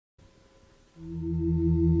The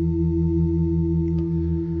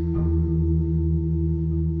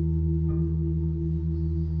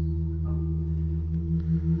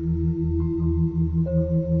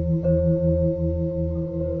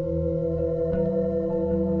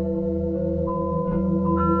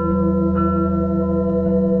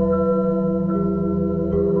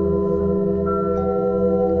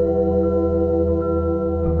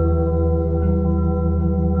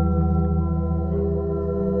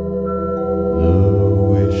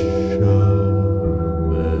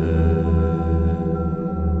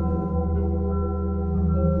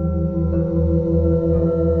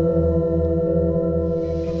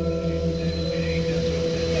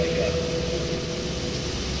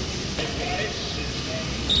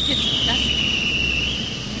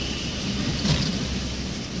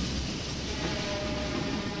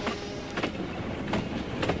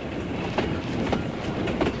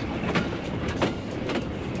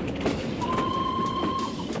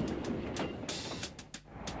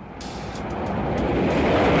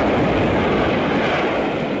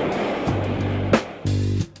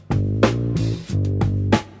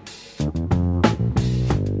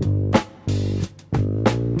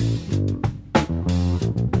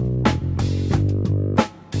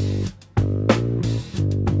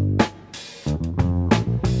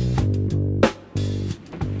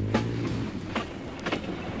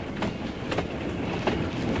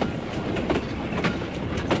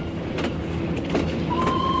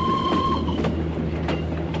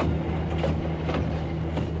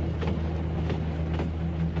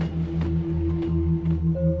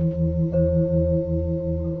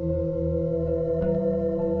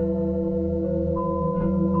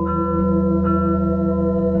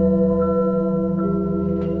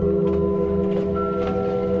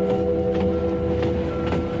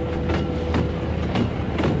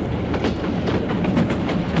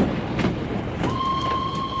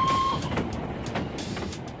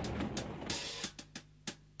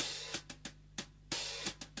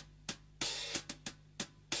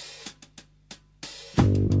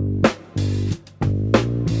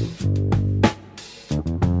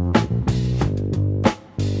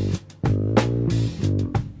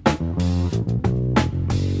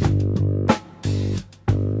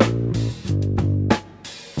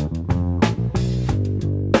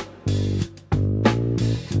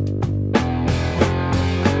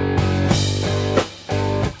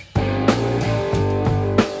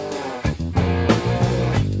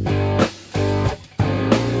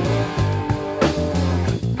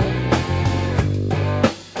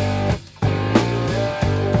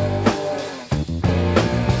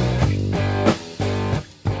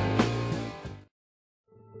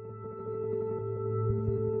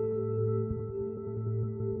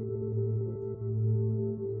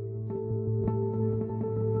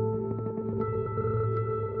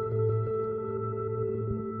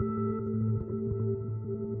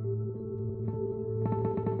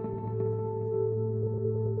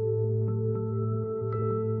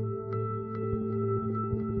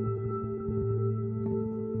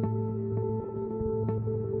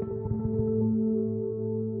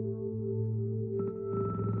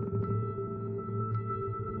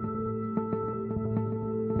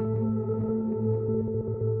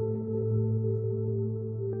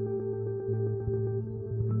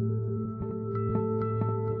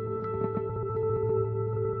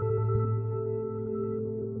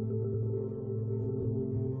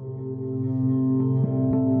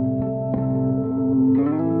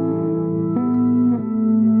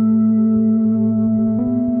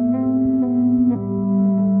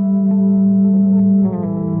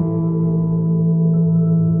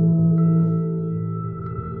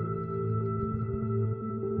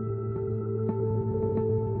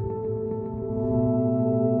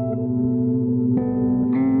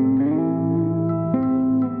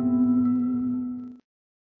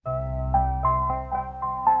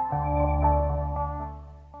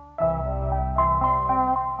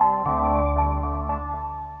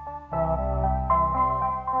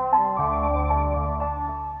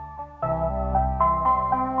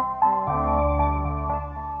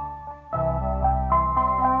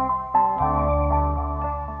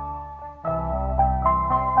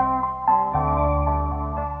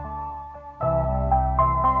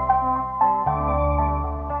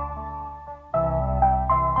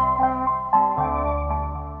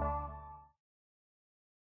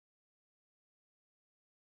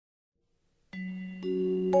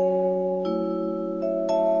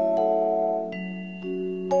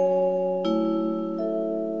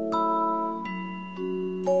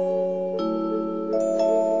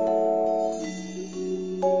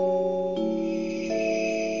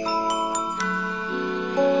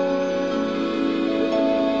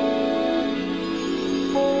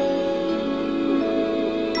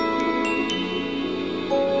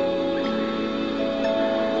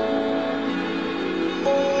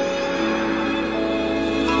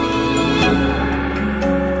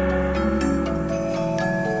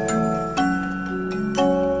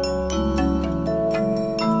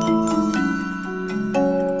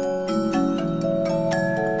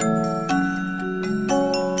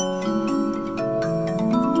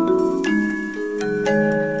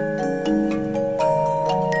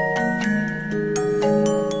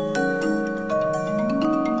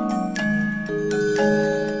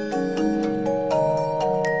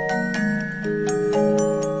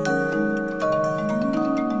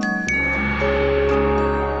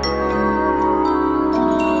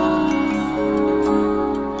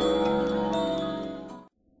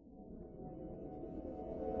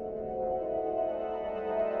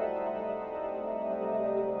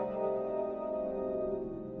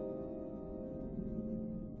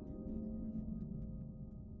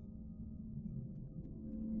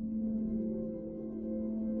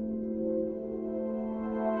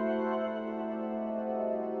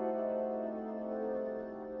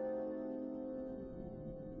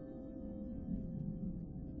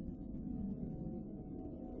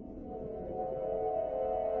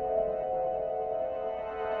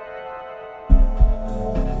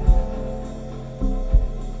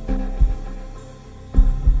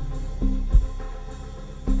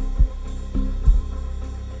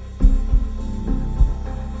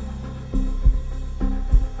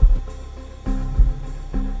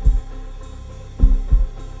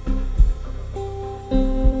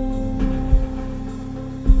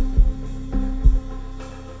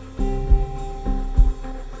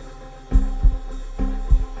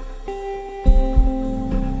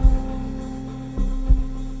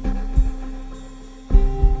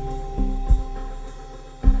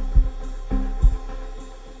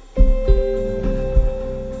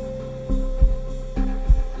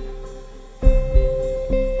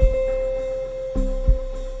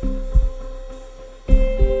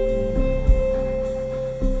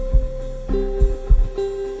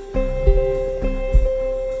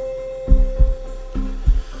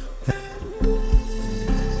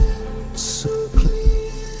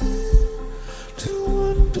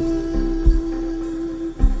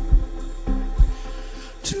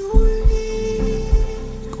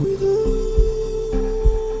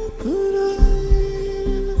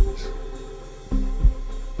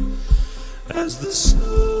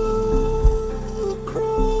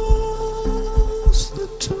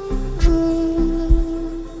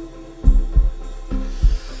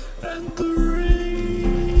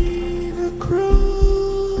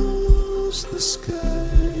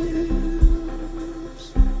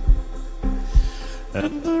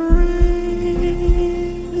and the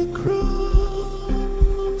rain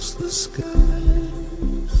across the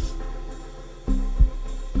skies.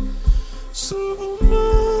 So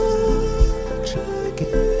much I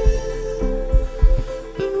get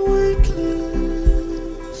and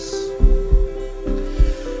weightless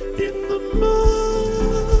in the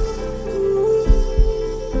mud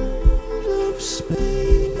of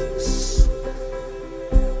space.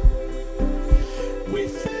 We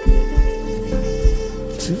fail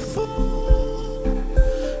to fall,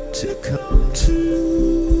 to come to,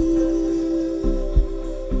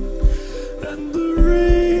 and the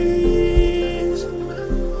rays and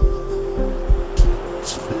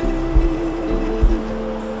mountains fade,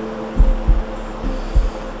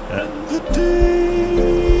 and the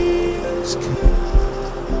days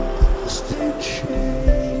cast in shade.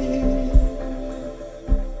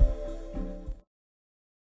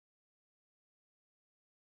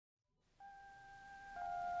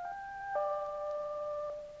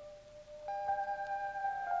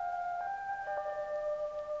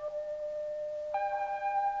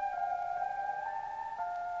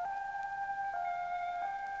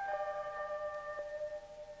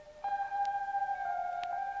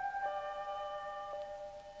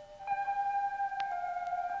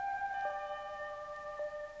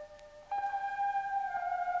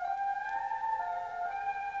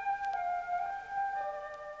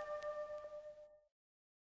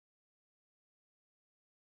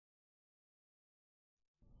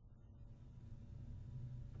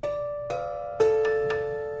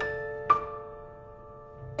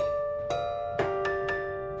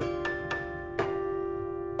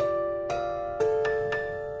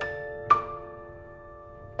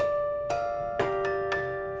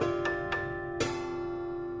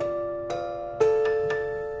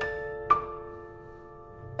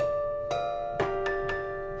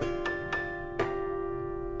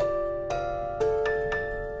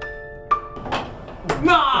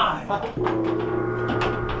 Nein!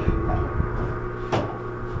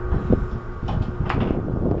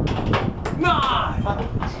 Nein!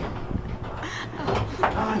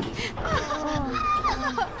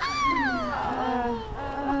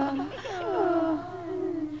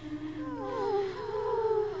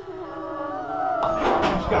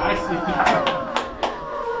 Geistig.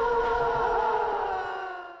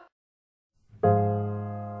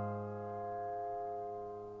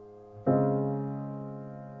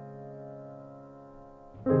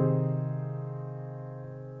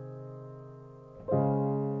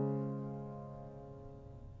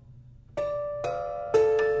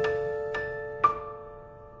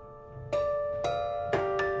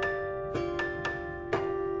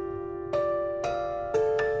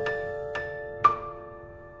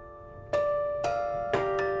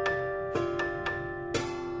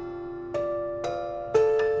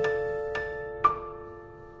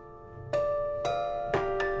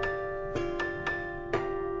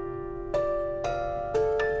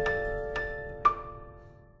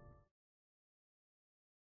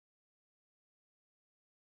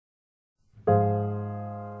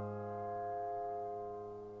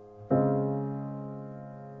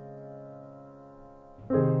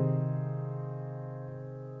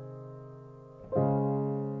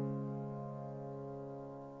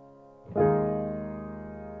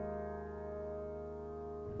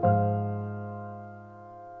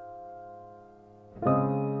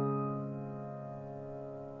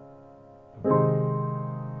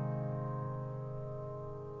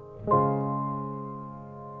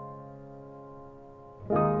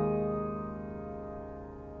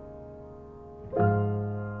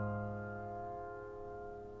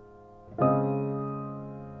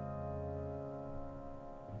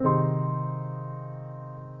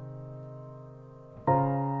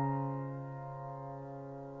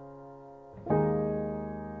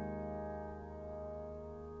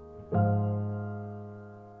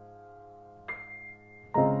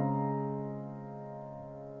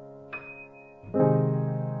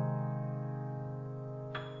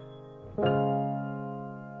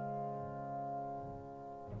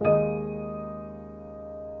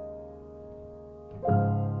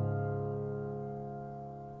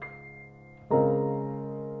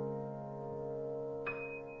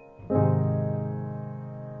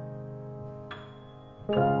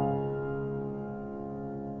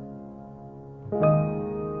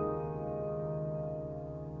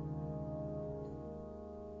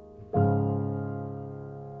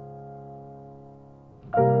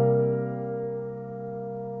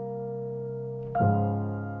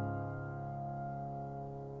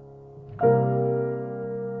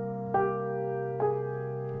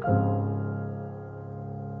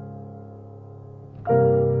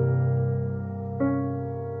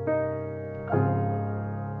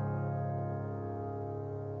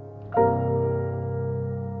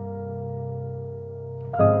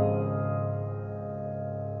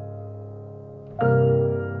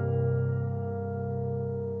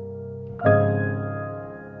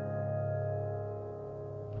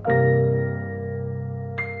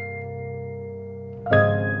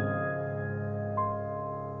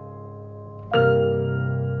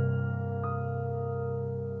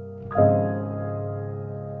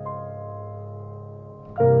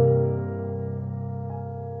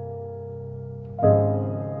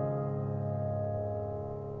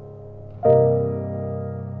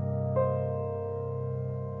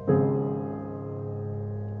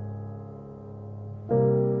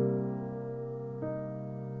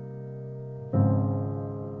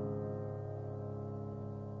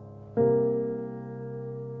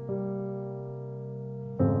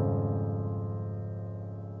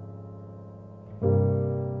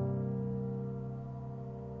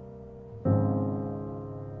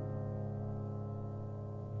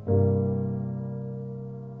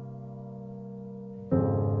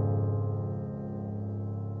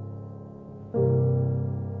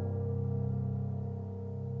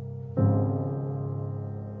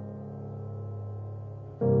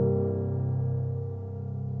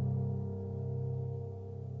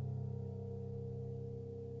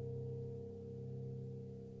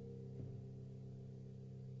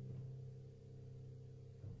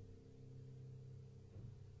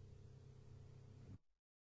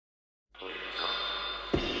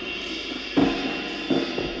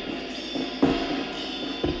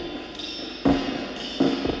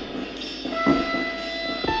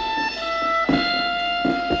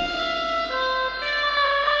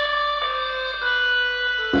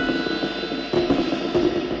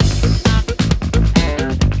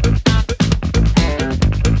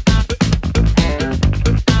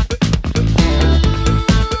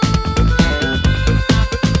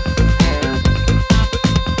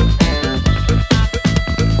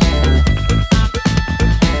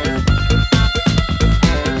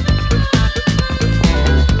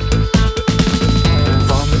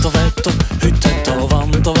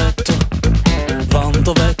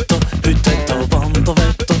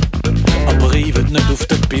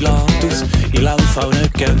 fahr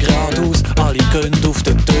nicht gern geradeaus. Alle gehen auf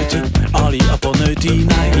den Töti, alle aber nicht ein.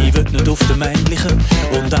 Nein, ich will nicht auf den männlichen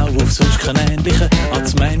und auch auf sonst keinen ähnlichen.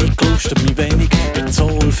 Als Meinung gelustet mich wenig, den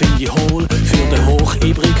Zoll find ich hohl. Für den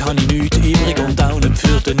Hochibrig hab ich nichts übrig und auch nicht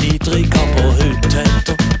für den Niedrig. Aber heute hat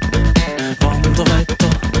er Wanderwetter,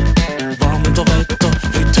 Wanderwetter,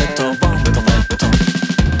 heute hat er Wanderwetter.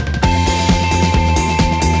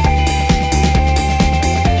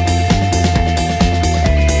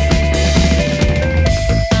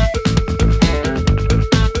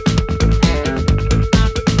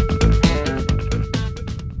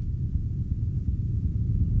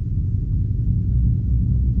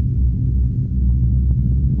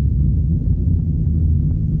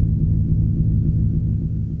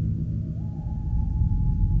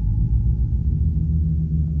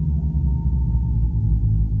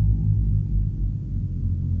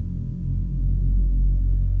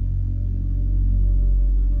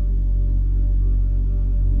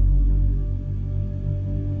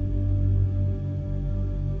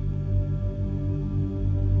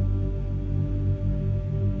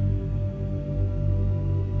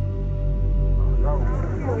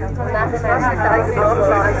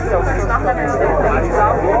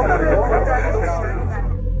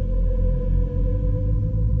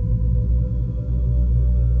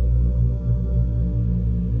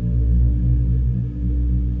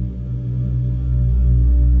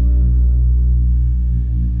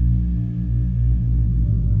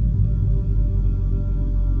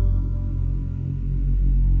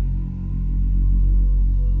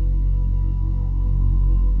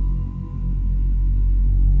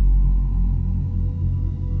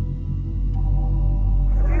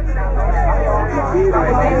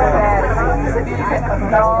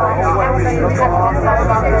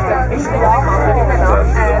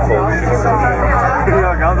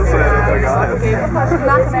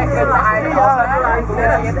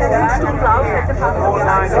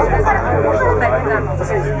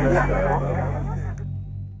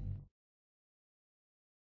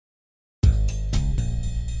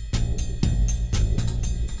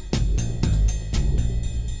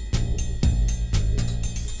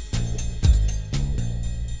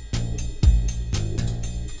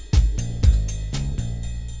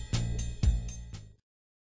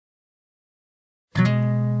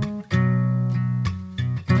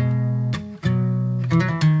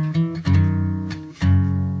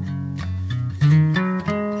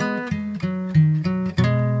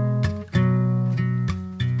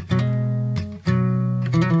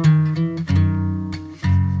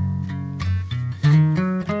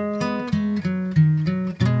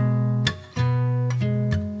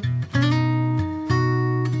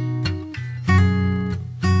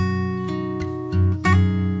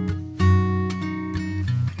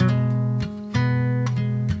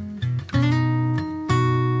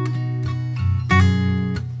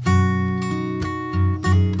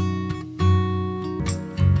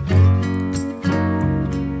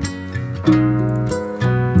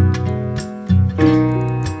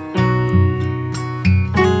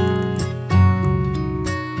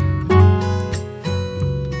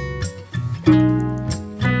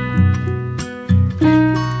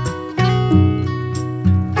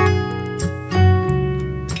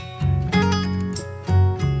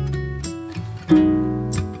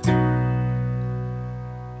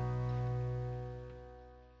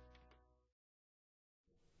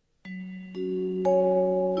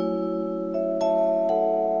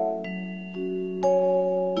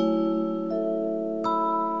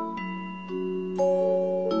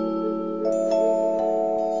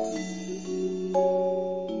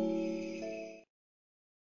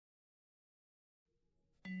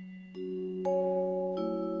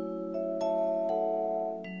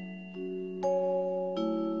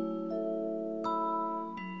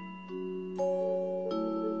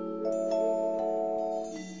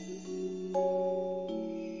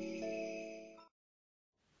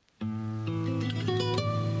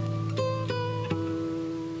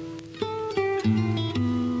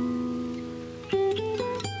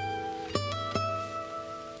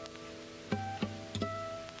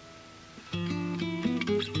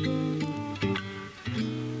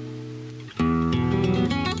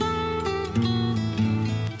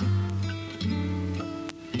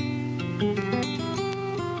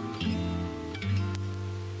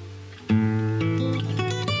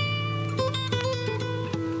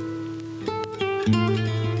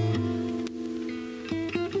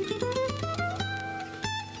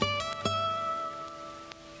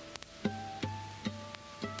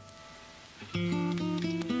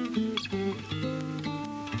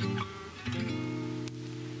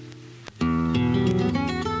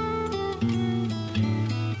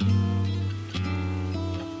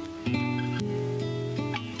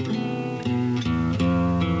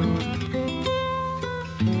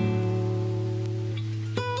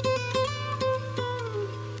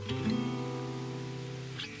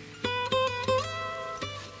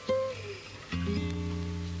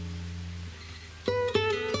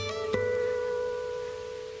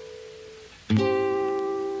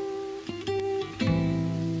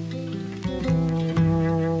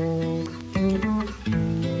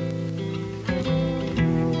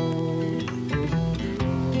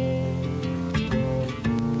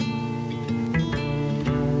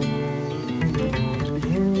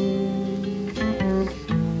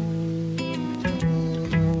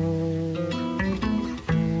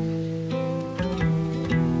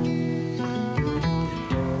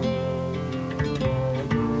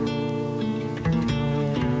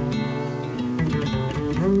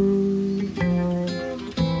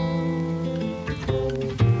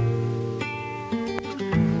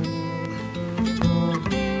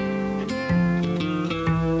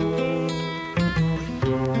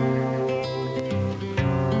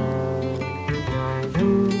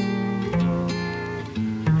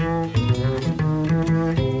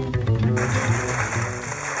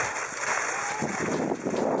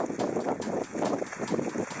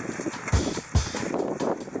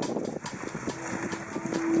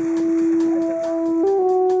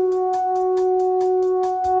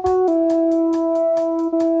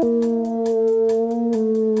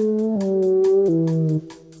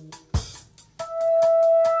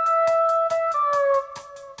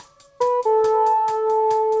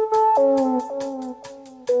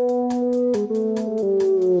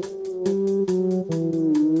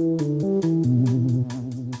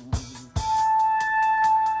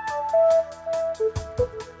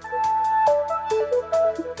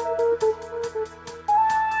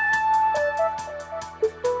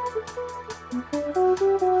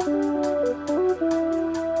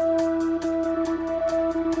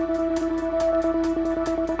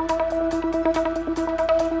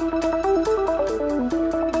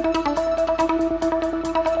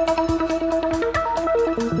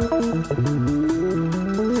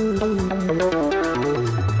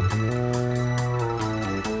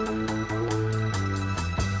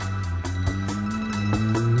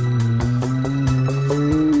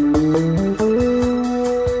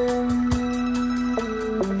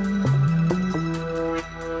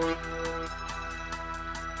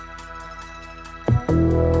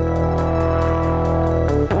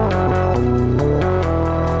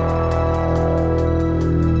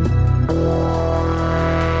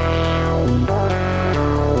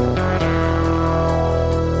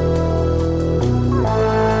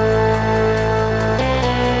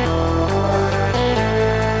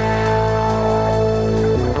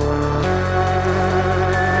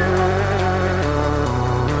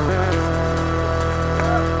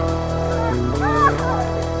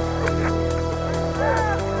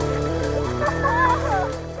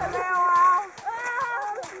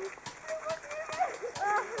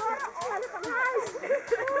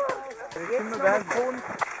 Jetzt noch kommt,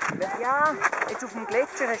 ja, jetzt auf dem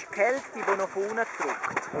Gletscher hast du die Kälte, die nach unten drückt.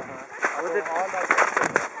 Oder?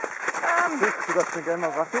 Du darfst nicht gerne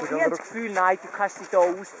mal was Ich habe das Gefühl, nein, du kannst dich hier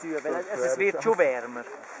ausziehen, weil es wird schon wärmer.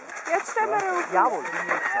 Jetzt stehen wir auf. Jawohl.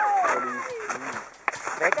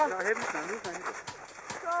 Wegen? So,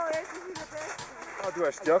 jetzt ist wieder besser. Ah, du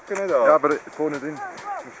hast die Jacke nicht an? Ja, aber vorne drin. Du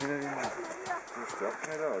hast die Jacke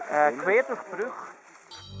nicht an. Quer durch die Brücke.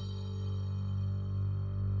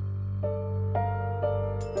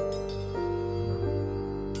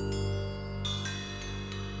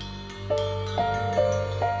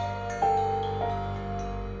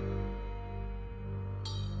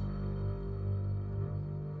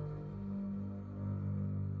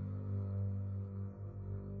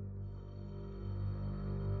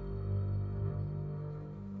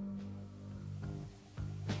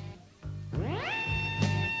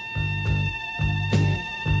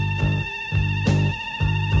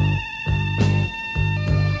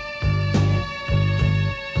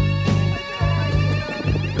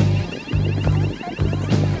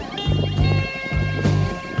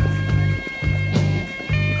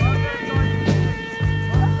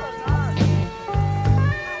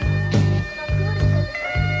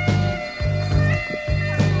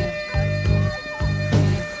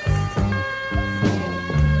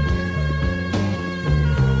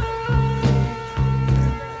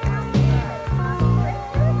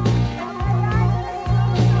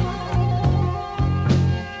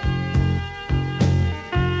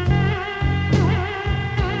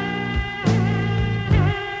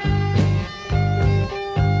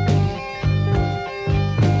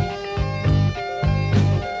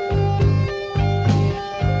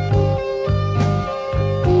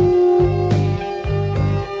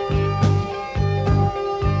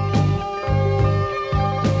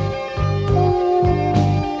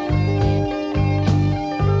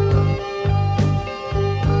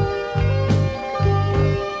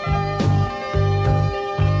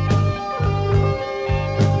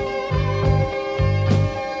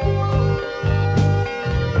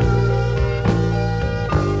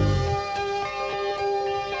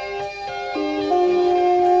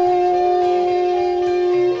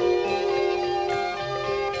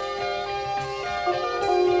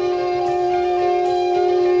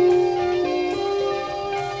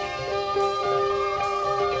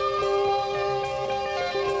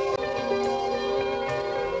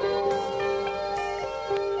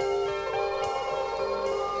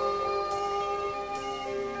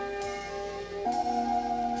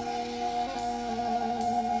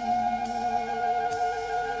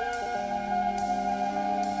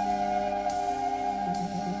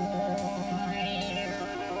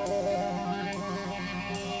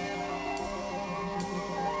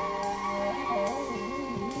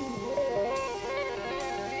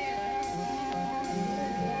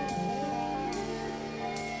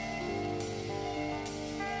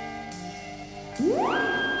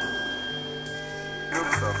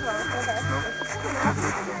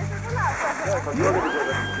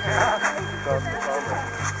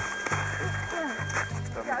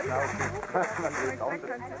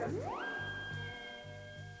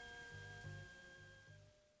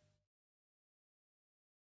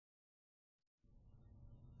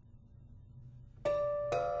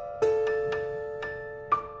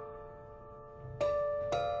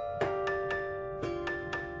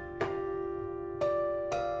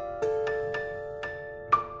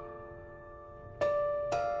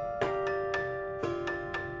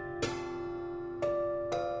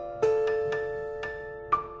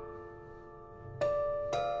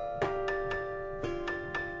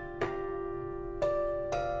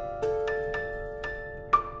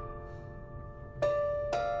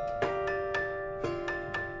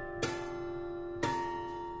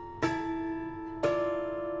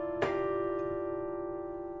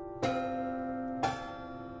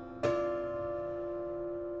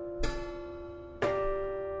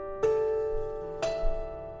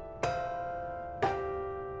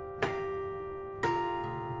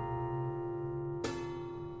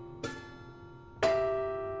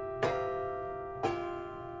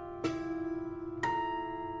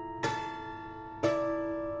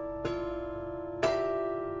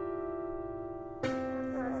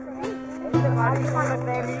 Ich habe den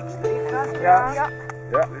eingestrichen. Ja.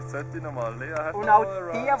 Jetzt sollte ich nochmal. Lea hat und auch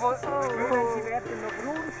die, sie werden noch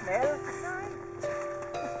braun, schnell.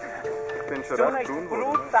 Ich bin schon Sonne recht ist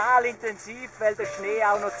braun. brutal intensiv, weil der Schnee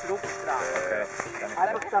auch noch zurückstrahlt. Okay.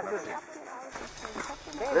 Einfach, dass es...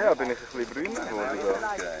 Lea, bin ich ein bisschen brüner geworden?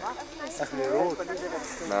 Ein bisschen rot?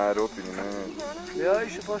 Nein, rot bin ich nicht. Ja,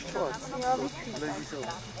 ist schon fast schwarz. Ja, wirklich. Wieso?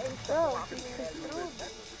 Ja, wirklich rot.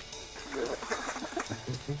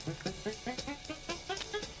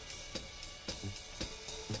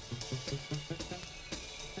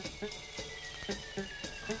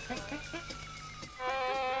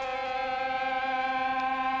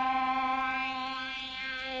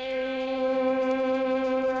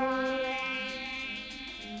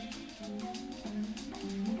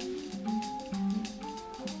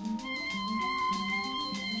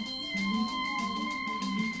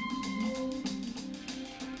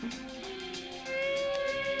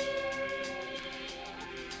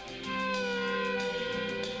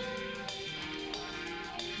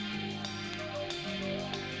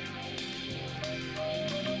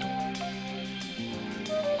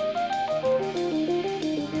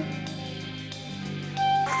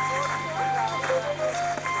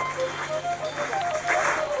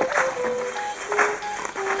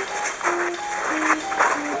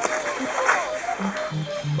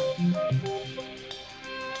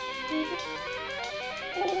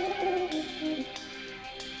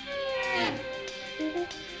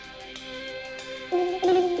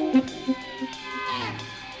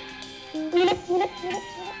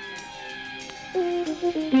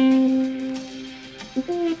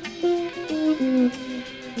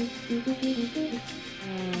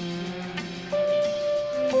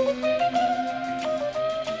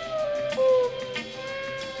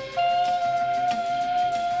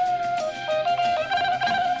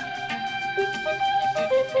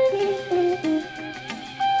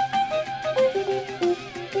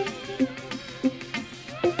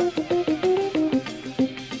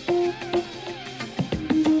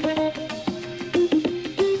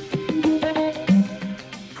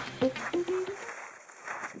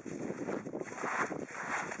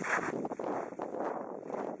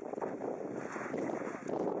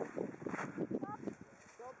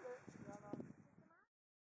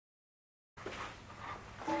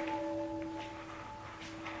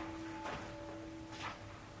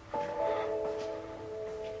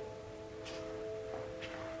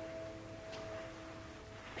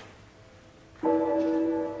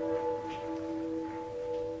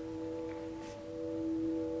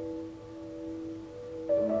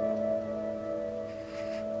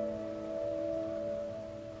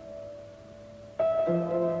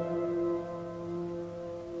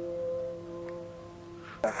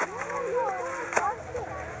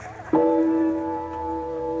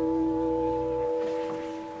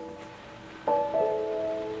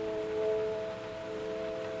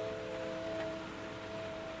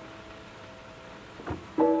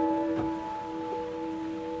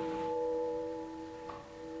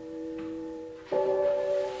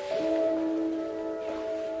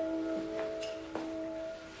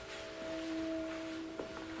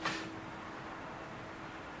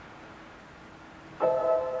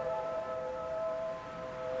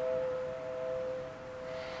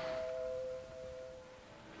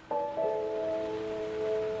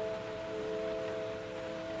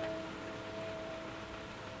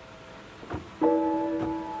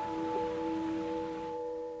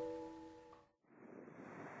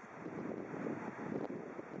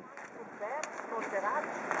 Und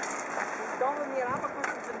da haben wir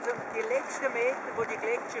runtergeguckt, sind so die letzten Meter, wo die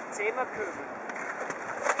Gletscher zusammenkommen.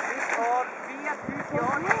 Bis vor 4-5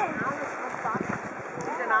 Jahren war alles kompakt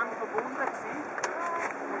miteinander verbunden gewesen.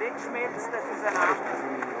 Und jetzt schmelzt das auseinander.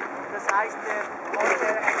 Das heisst, heute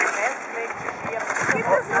ein Berggletscher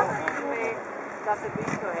schiebt so viel mehr, dass er bis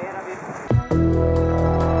hierher wird.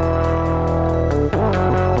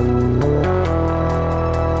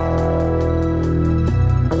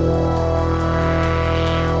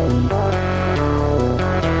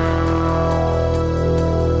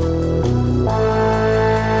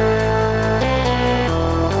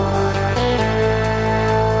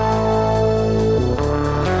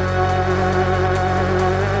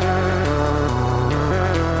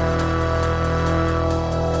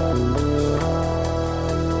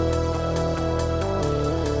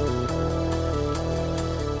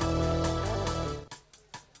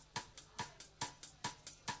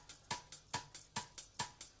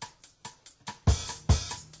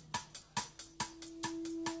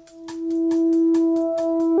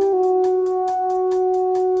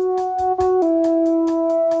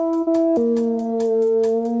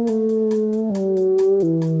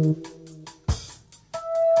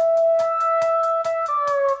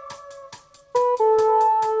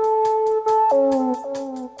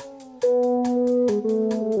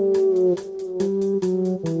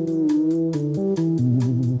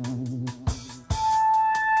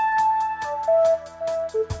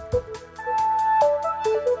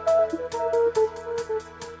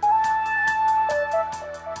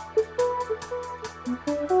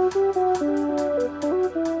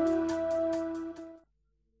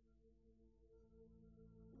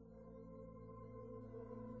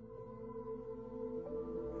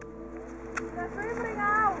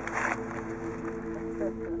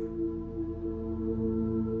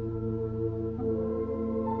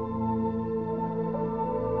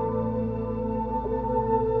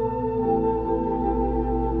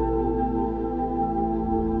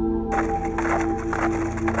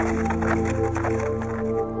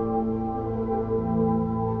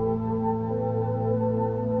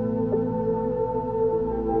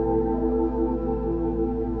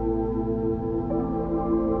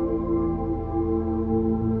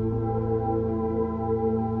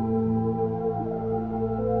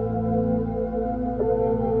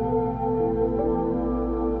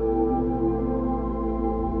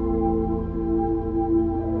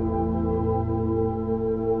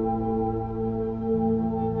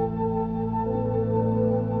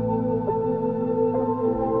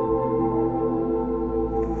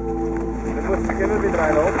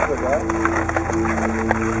 einen offen, gell?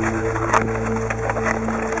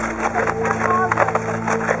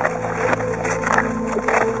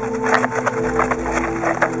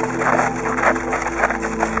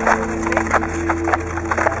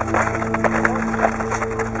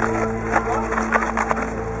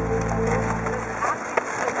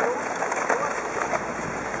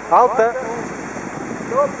 Halten!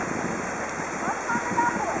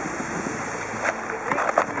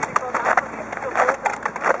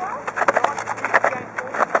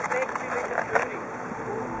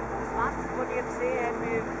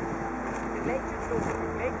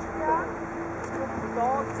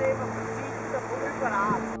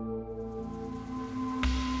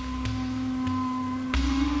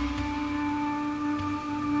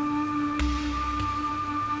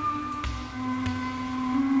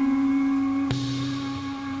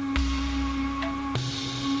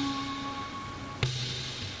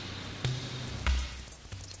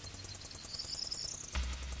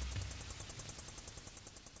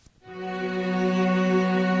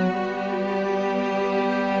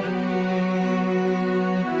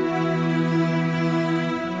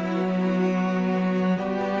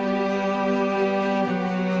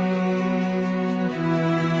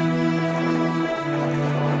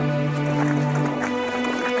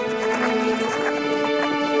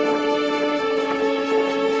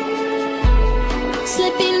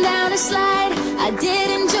 Slipping down a slide, I did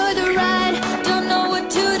enjoy the ride. Don't know what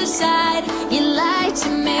to decide. You lied to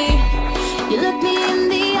me, you looked me in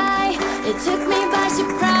the eye. It took me by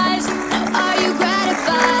surprise. Now are you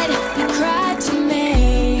gratified? You cried to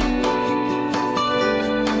me.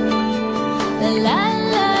 La la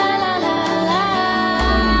la la la.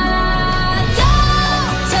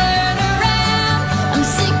 Don't turn around. I'm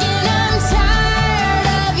sick and I'm tired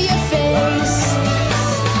of your face.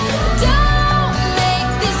 Don't make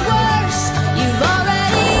this worse. You've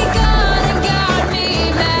already gone and got me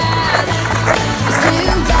mad. It's too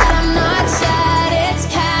bad I'm not sad. It's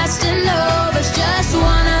cast and over. It's just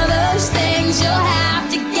one of those things. You'll have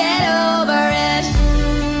to get over it.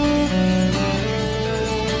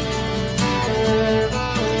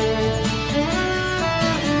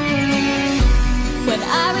 When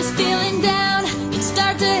I was feeling down, you'd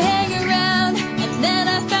start to hang around, and then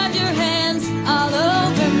I found your hands all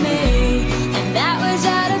over me, and that was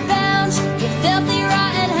out of bounds. You filthy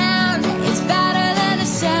rotten hound. It's better than it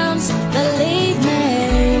sounds, believe me.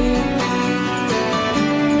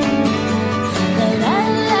 La la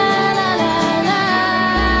la la la la.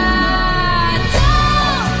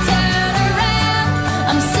 Don't turn around.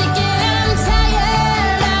 I'm sick and I'm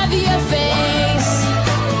tired of your face.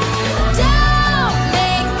 Don't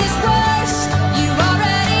make this worse. You've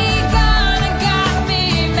already gone and got me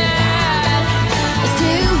mad. It's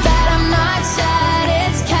too bad I'm not sad.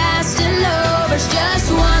 It's cast and over. It's just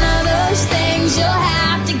one of those things. You'll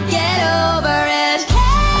have to get over it.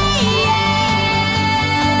 Hey, yeah,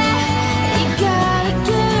 you gotta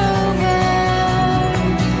get over it.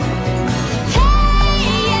 Hey,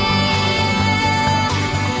 yeah,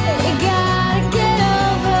 you gotta get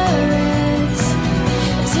over it.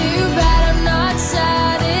 Too bad I'm not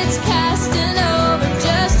sad. It's cast and over.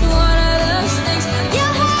 Just one of those things.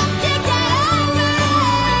 You'll have to get over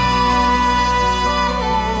it.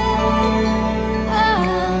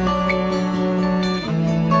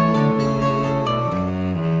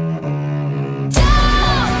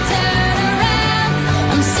 Don't turn around.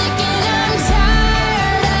 I'm sick and I'm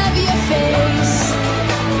tired of your face.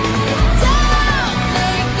 Don't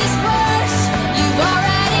make this worse. You've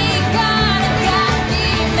already gone and got me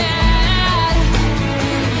mad.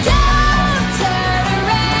 Don't turn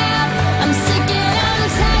around. I'm sick and I'm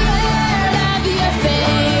tired of your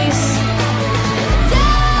face.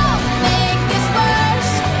 Don't make this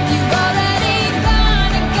worse. You've already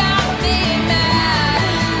gone and got me mad.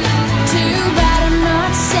 Too bad I'm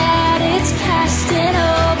not sad. It's cast and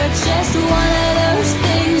over. Just one of those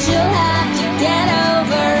things. You'll have to get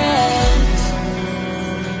over it.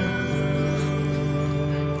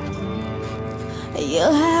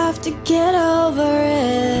 You'll have to get over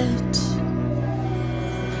it.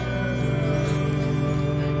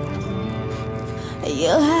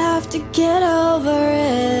 You'll have to get over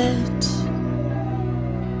it.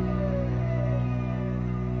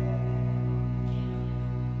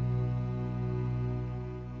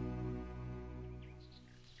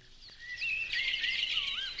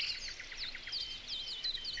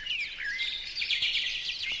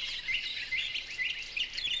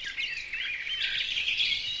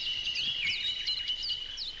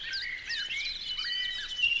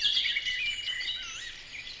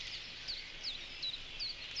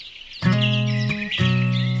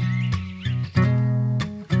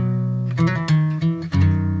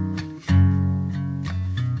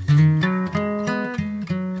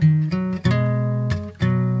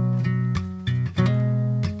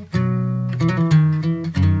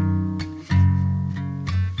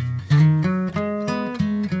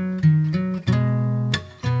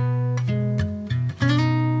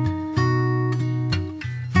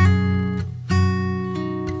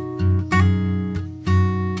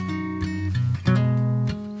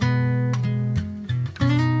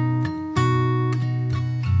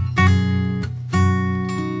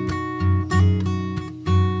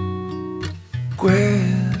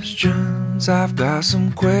 questions, I've got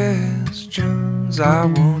some questions. I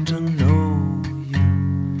want to know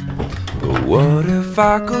you. But what if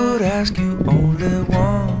I could ask you only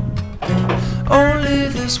one thing, only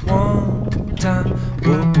this one time?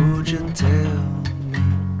 What would you tell me?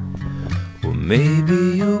 Well,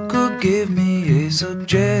 maybe you could give me a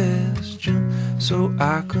suggestion so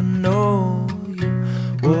I could know you.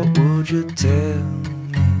 What would you tell me?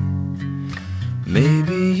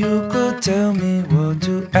 Maybe you could tell me what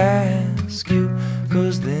to ask.